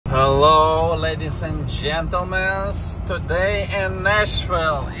Hello ladies and gentlemen, today in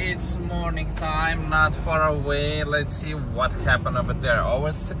Nashville it's morning time, not far away. Let's see what happened over there. I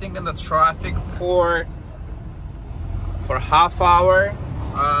was sitting in the traffic for half hour.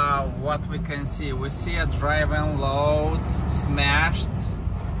 What we can see, we see a drive-in load smashed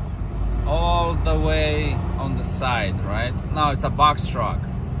all the way on the side, right? No, it's a box truck.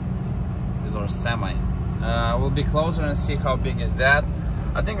 These are semi. We'll be closer and see how big is that.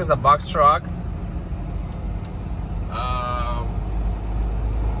 I think it's a box truck.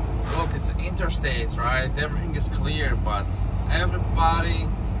 Look, it's interstate, right? Everything is clear, but everybody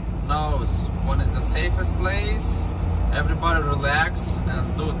knows when is the safest place. Everybody relax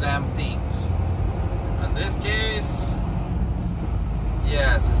and do damn things. In this case,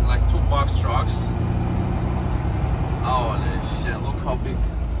 yes, it's like two box trucks. Holy shit, look how big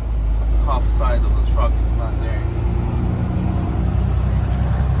half side of the truck is not there.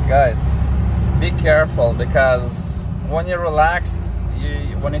 Guys, be careful, because when you're relaxed,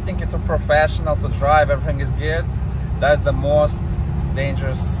 when you think you're too professional to drive, everything is good, that's the most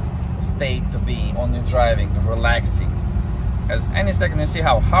dangerous state to be on your driving, relaxing. Because any second you see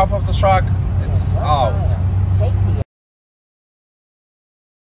how half of the truck it's out.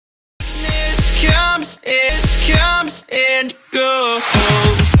 It comes